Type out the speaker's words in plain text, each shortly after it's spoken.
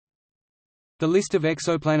The list of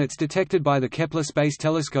exoplanets detected by the Kepler Space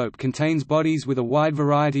Telescope contains bodies with a wide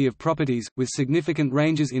variety of properties, with significant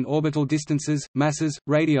ranges in orbital distances, masses,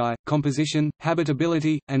 radii, composition,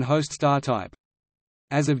 habitability, and host star type.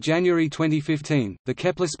 As of January 2015, the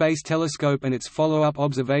Kepler Space Telescope and its follow-up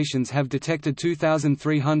observations have detected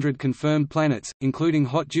 2,300 confirmed planets, including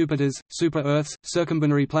hot Jupiters, super-Earths,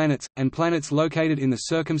 circumbinary planets, and planets located in the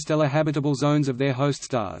circumstellar habitable zones of their host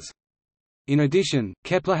stars. In addition,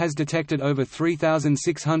 Kepler has detected over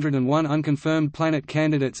 3,601 unconfirmed planet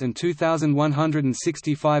candidates and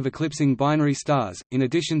 2,165 eclipsing binary stars. In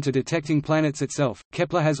addition to detecting planets itself,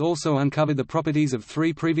 Kepler has also uncovered the properties of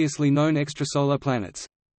 3 previously known extrasolar planets.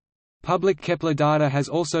 Public Kepler data has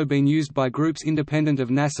also been used by groups independent of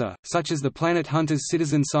NASA, such as the Planet Hunters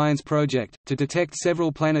Citizen Science Project, to detect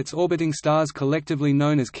several planets orbiting stars collectively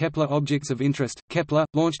known as Kepler Objects of Interest. Kepler,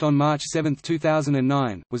 launched on March 7,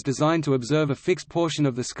 2009, was designed to observe a fixed portion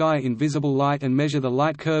of the sky in visible light and measure the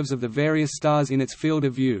light curves of the various stars in its field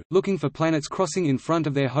of view, looking for planets crossing in front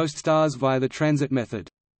of their host stars via the transit method.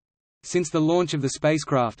 Since the launch of the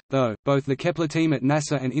spacecraft, though, both the Kepler team at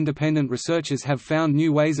NASA and independent researchers have found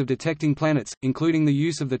new ways of detecting planets, including the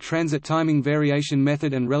use of the transit timing variation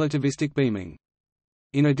method and relativistic beaming.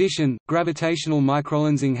 In addition, gravitational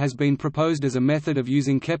microlensing has been proposed as a method of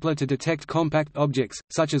using Kepler to detect compact objects,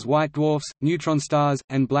 such as white dwarfs, neutron stars,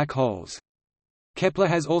 and black holes. Kepler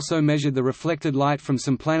has also measured the reflected light from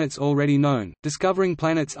some planets already known, discovering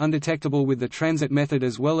planets undetectable with the transit method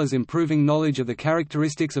as well as improving knowledge of the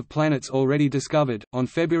characteristics of planets already discovered. On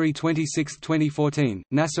February 26, 2014,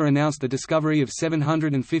 NASA announced the discovery of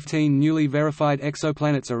 715 newly verified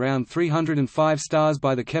exoplanets around 305 stars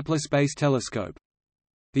by the Kepler Space Telescope.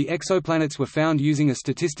 The exoplanets were found using a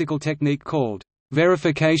statistical technique called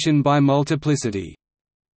verification by multiplicity.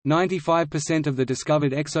 95% of the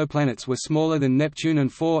discovered exoplanets were smaller than Neptune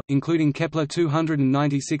and 4, including Kepler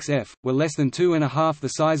 296f, were less than 2.5 the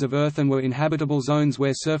size of Earth and were in habitable zones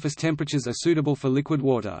where surface temperatures are suitable for liquid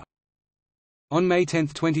water. On May 10,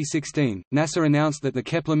 2016, NASA announced that the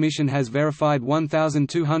Kepler mission has verified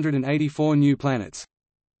 1,284 new planets.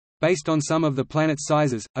 Based on some of the planet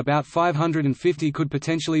sizes, about 550 could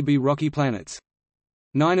potentially be rocky planets.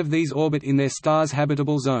 9 of these orbit in their star's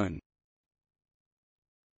habitable zone.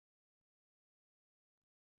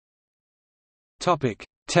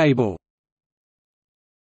 Table.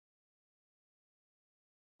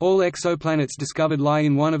 All exoplanets discovered lie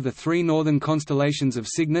in one of the 3 northern constellations of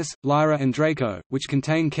Cygnus, Lyra and Draco, which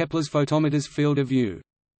contain Kepler's photometer's field of view.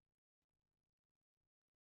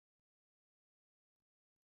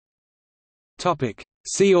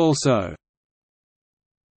 See also: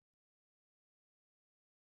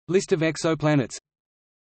 List of exoplanets,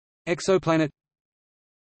 Exoplanet,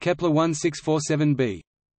 Kepler 1647b.